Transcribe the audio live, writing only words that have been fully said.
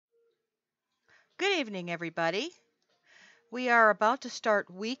Good evening, everybody. We are about to start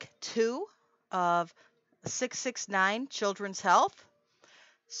week 2 of 669 Children's Health.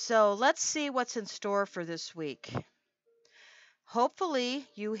 So let's see what's in store for this week. Hopefully,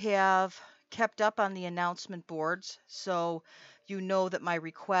 you have kept up on the announcement boards so you know that my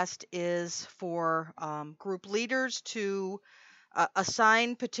request is for group leaders to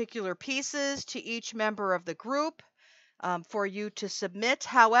assign particular pieces to each member of the group for you to submit.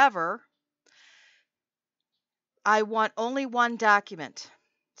 However, I want only one document.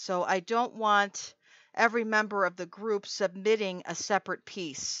 So I don't want every member of the group submitting a separate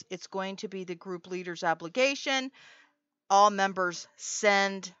piece. It's going to be the group leader's obligation. All members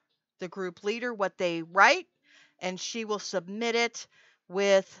send the group leader what they write, and she will submit it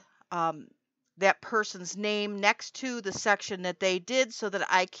with that person's name next to the section that they did so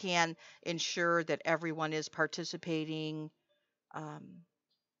that I can ensure that everyone is participating um,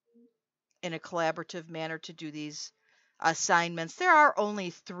 in a collaborative manner to do these assignments. There are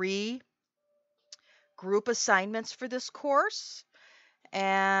only 3 group assignments for this course.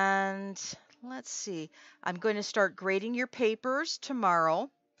 And let's see, I'm going to start grading your papers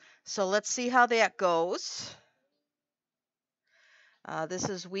tomorrow. So let's see how that goes. This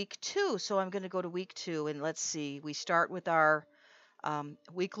is week 2, so I'm going to go to week 2 and let's see. We start with our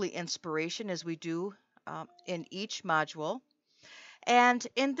weekly inspiration as we do in each module. And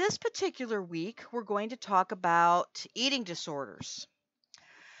in this particular week, we're going to talk about eating disorders,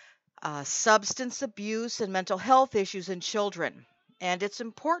 substance abuse, and mental health issues in children. And it's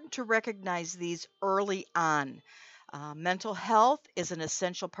important to recognize these early on. Mental health is an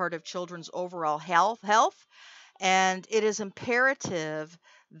essential part of children's overall health, and it is imperative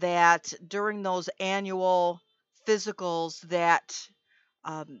that during those annual physicals that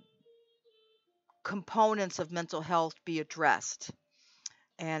um, components of mental health be addressed.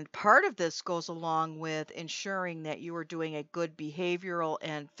 And part of this goes along with ensuring that you are doing a good behavioral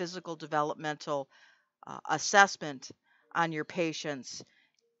and physical developmental assessment on your patients.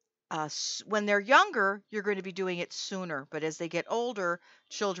 When they're younger, you're going to be doing it sooner, but as they get older,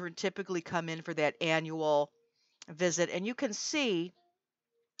 children typically come in for that annual visit. And you can see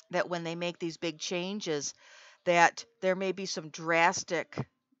that when they make these big changes, that there may be some drastic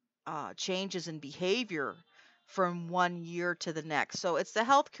changes in behavior from one year to the next. So it's the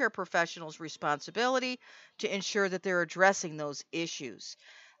healthcare professional's responsibility to ensure that they're addressing those issues.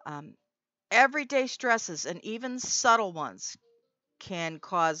 Um, Everyday stresses and even subtle ones can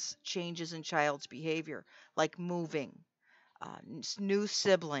cause changes in child's behavior, like moving, new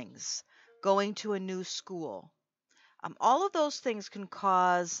siblings, going to a new school. All of those things can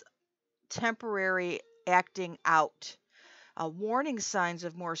cause temporary acting out. Warning signs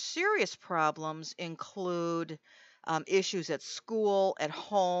of more serious problems include issues at school, at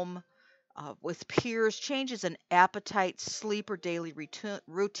home, with peers, changes in appetite, sleep, or daily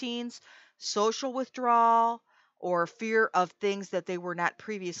routines, social withdrawal, or fear of things that they were not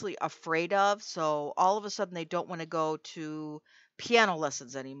previously afraid of. So all of a sudden, they don't want to go to piano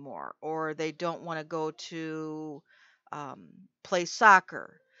lessons anymore, or they don't want to go to um, play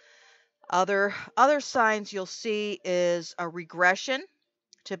soccer. Other signs you'll see is a regression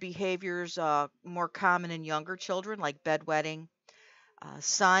to behaviors more common in younger children, like bedwetting,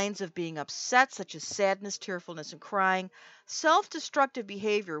 signs of being upset, such as sadness, tearfulness, and crying. Self-destructive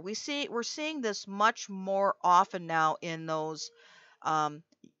behavior. We're seeing this much more often now in those um,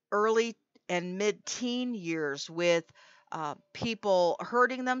 early and mid-teen years with people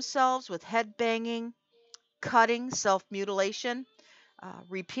hurting themselves with head banging, cutting, self-mutilation,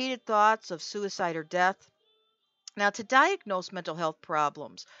 repeated thoughts of suicide or death. Now, to diagnose mental health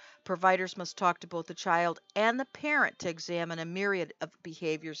problems, providers must talk to both the child and the parent to examine a myriad of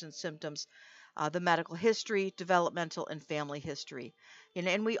behaviors and symptoms, the medical history, developmental, and family history.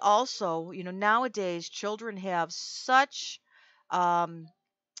 And we also, nowadays children have such um,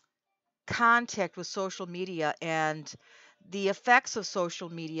 contact with social media, and the effects of social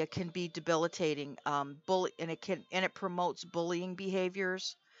media can be debilitating. And it promotes bullying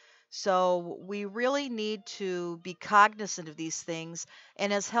behaviors, so we really need to be cognizant of these things.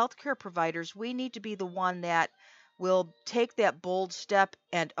 And as healthcare providers, we need to be the one that will take that bold step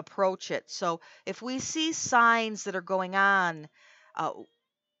and approach it. So if we see signs that are going on, uh,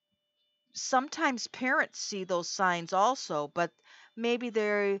 sometimes parents see those signs also, but maybe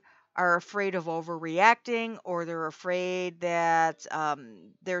they are afraid of overreacting, or they're afraid that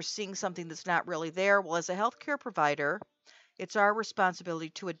they're seeing something that's not really there. Well, as a healthcare provider, it's our responsibility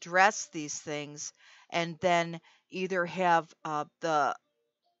to address these things and then either have the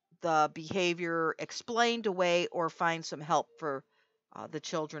behavior explained away or find some help for the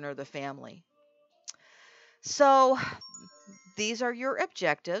children or the family. So these are your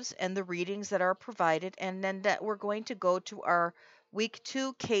objectives and the readings that are provided, and then that we're going to go to our week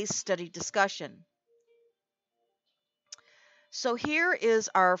 2 case study discussion. So here is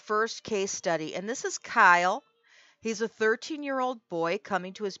our first case study, and this is Kyle. He's a 13-year-old boy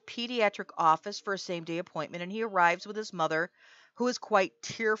coming to his pediatric office for a same-day appointment, and he arrives with his mother, who is quite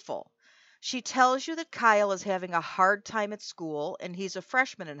tearful. She tells you that Kyle is having a hard time at school, and he's a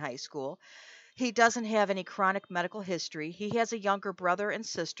freshman in high school. He doesn't have any chronic medical history. He has a younger brother and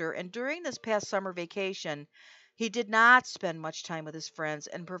sister, and during this past summer vacation, he did not spend much time with his friends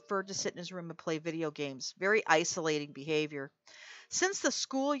and preferred to sit in his room and play video games. Very isolating behavior. Since the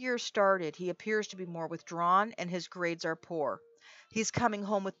school year started, he appears to be more withdrawn and his grades are poor. He's coming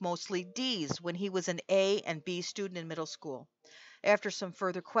home with mostly D's when he was an A and B student in middle school. After some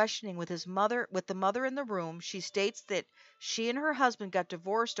further questioning with the mother in the room, she states that she and her husband got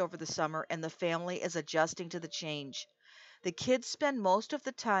divorced over the summer and the family is adjusting to the change. The kids spend most of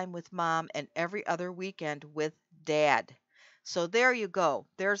the time with mom and every other weekend with dad. So there you go.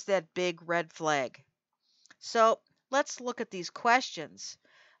 There's that big red flag. So let's look at these questions.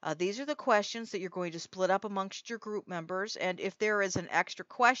 These are the questions that you're going to split up amongst your group members. And if there is an extra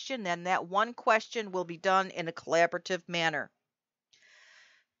question, then that one question will be done in a collaborative manner.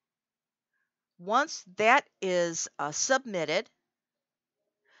 Once that is submitted,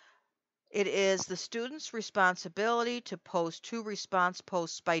 it is the student's responsibility to post 2 response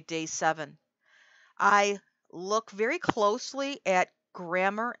posts by day 7. I look very closely at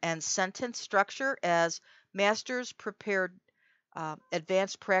grammar and sentence structure. As master's prepared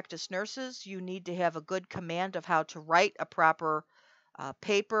advanced practice nurses, you need to have a good command of how to write a proper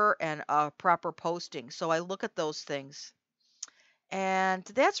paper and a proper posting. So I look at those things. And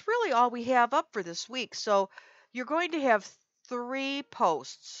that's really all we have up for this week. So you're going to have 3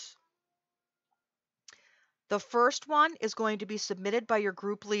 posts. The first one is going to be submitted by your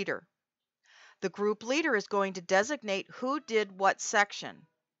group leader. The group leader is going to designate who did what section.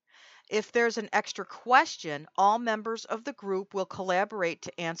 If there's an extra question, all members of the group will collaborate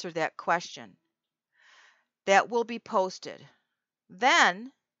to answer that question. That will be posted.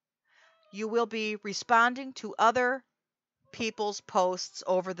 Then you will be responding to other people's posts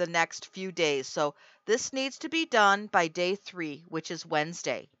over the next few days. So this needs to be done by day 3, which is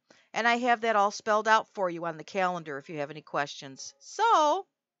Wednesday. And I have that all spelled out for you on the calendar if you have any questions. So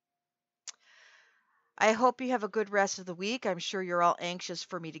I hope you have a good rest of the week. I'm sure you're all anxious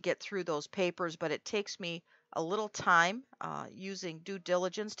for me to get through those papers, but it takes me a little time using due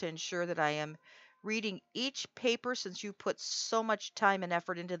diligence to ensure that I am reading each paper. Since you put so much time and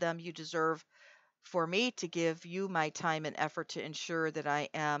effort into them, you deserve for me to give you my time and effort to ensure that I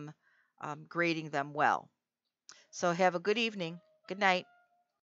am grading them well. So have a good evening. Good night.